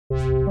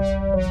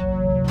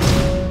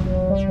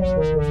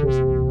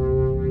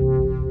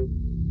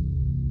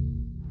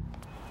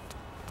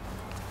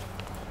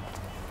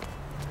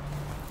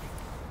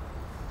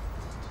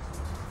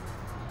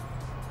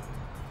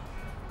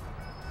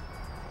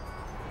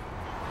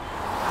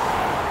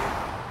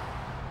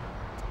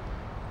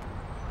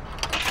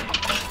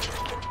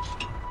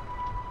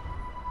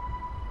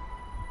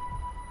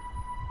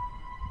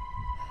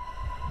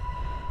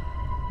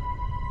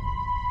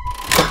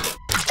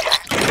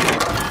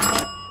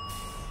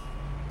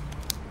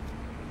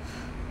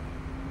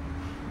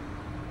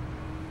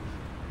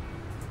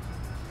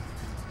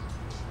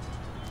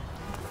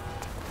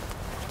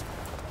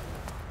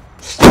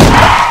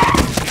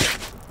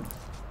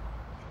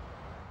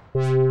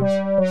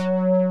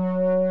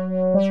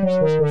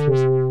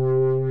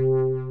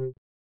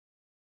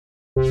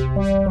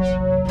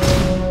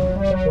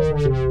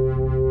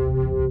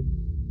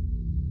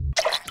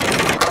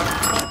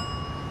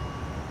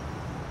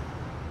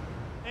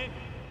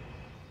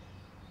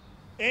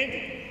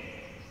Andy!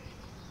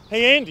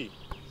 Hey, Andy!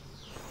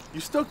 You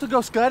stoked to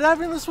go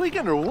skydiving this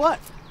weekend or what?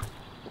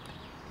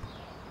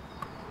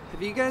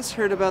 Have you guys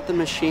heard about the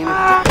machine?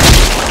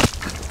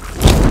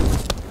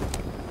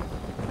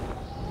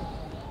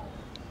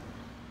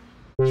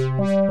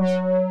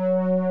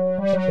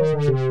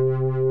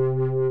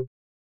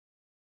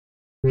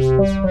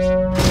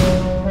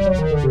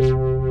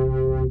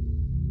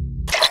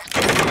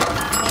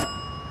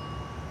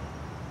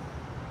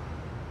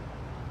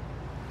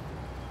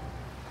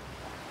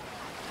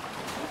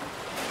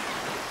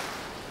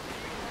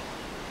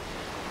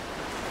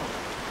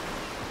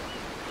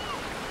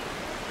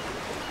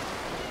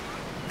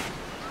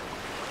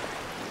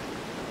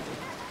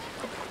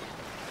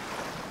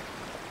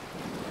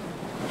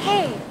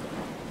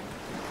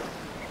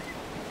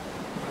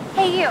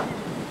 Hey, you.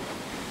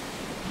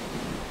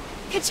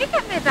 Could you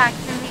get my bag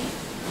for me?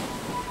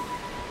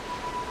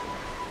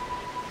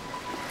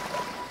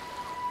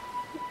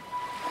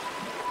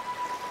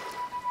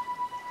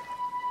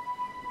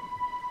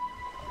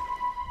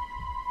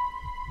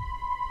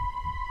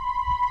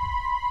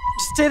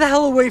 Stay the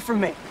hell away from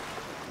me.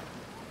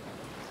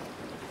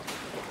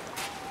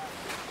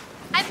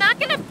 I'm not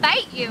gonna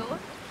bite you.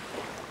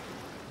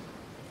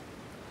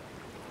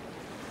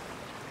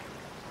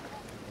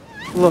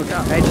 Look,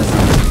 I just...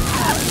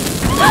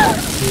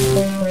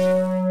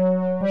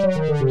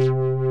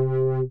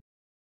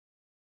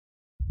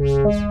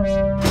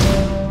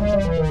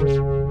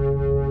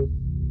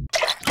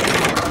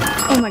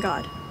 Oh my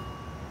god.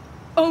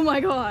 Oh my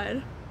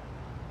god.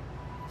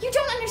 You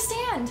don't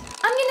understand.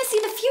 I'm gonna see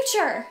the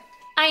future.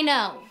 I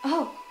know.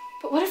 Oh,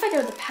 but what if I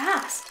go to the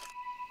past?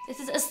 This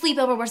is a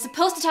sleepover. We're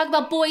supposed to talk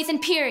about boys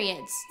and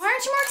periods. Why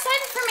aren't you more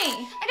excited for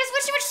me? I just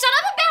wish you would shut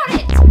up about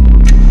it!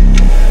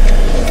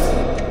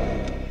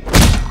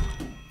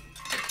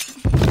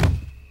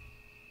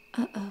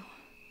 Uh-oh.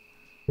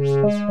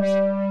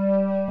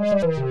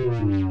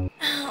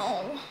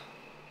 Ow.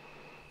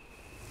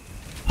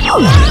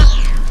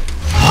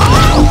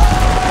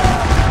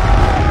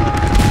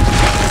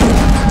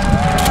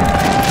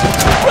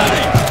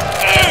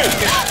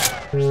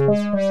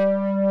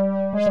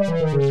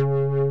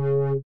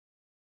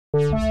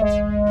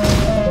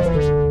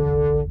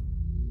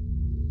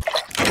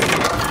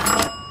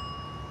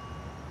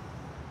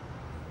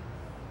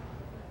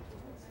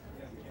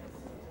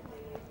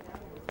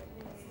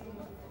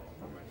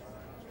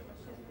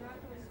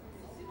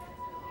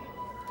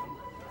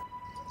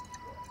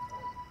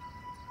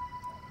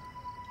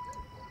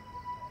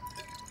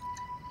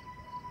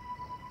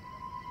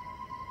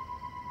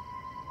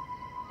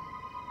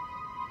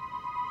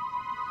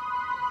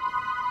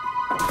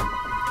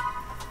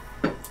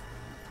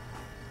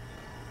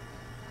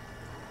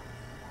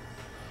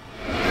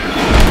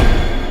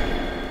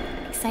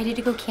 Excited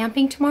to go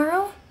camping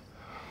tomorrow?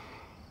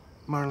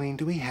 Marlene,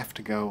 do we have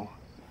to go?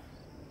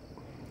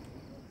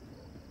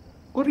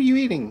 What are you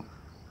eating?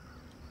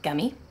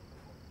 Gummy.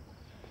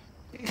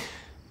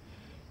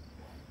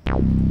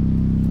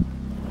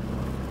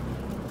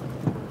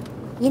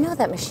 You know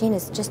that machine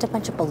is just a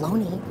bunch of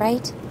baloney,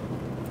 right?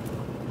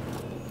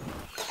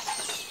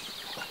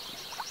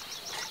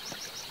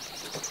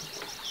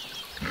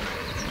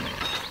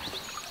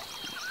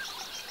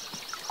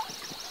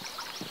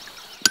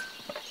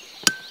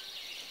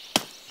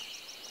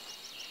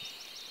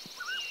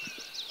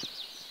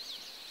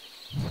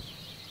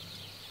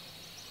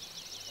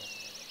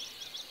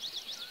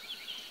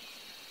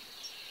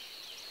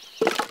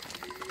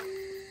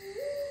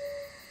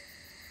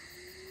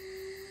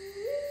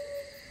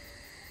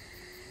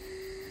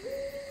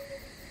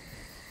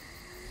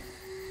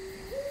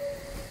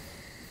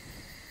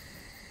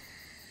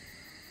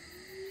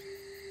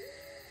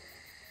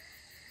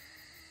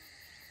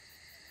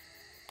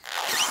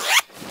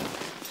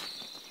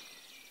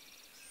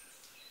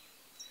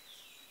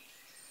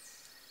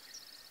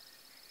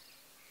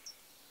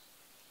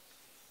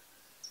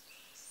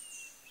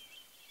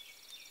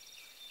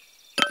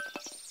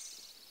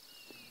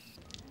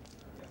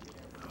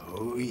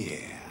 Oh, yeah.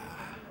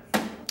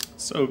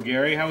 So,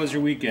 Gary, how was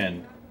your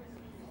weekend?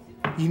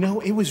 You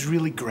know, it was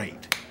really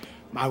great.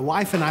 My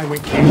wife and I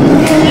went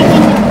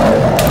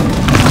camping.